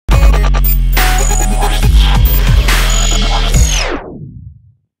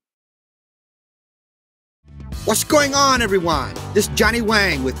What's going on, everyone? This is Johnny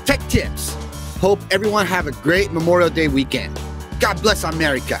Wang with Tech Tips. Hope everyone have a great Memorial Day weekend. God bless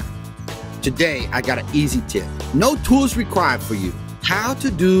America. Today, I got an easy tip. No tools required for you. How to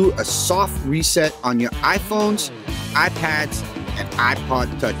do a soft reset on your iPhones, iPads, and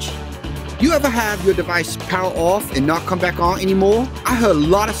iPod Touch. You ever have your device power off and not come back on anymore? I heard a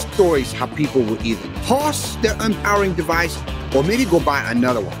lot of stories how people will either toss their unpowering device or maybe go buy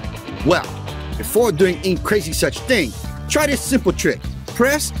another one. Well, before doing any crazy such thing, try this simple trick.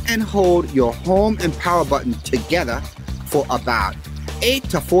 Press and hold your home and power button together for about 8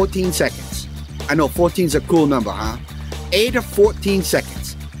 to 14 seconds. I know 14 is a cool number, huh? 8 to 14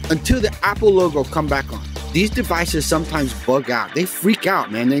 seconds until the Apple logo come back on. These devices sometimes bug out. They freak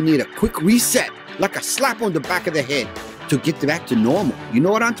out, man. They need a quick reset, like a slap on the back of the head to get back to normal. You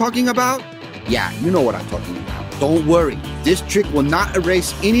know what I'm talking about? Yeah, you know what I'm talking about. Don't worry. This trick will not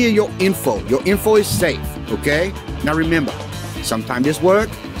erase any of your info. Your info is safe, okay? Now remember, sometimes this work,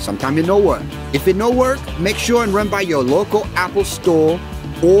 sometimes it no work. If it no work, make sure and run by your local Apple store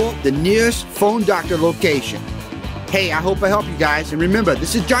or the nearest phone doctor location. Hey, I hope I help you guys. And remember,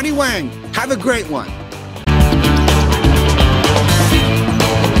 this is Johnny Wang. Have a great one.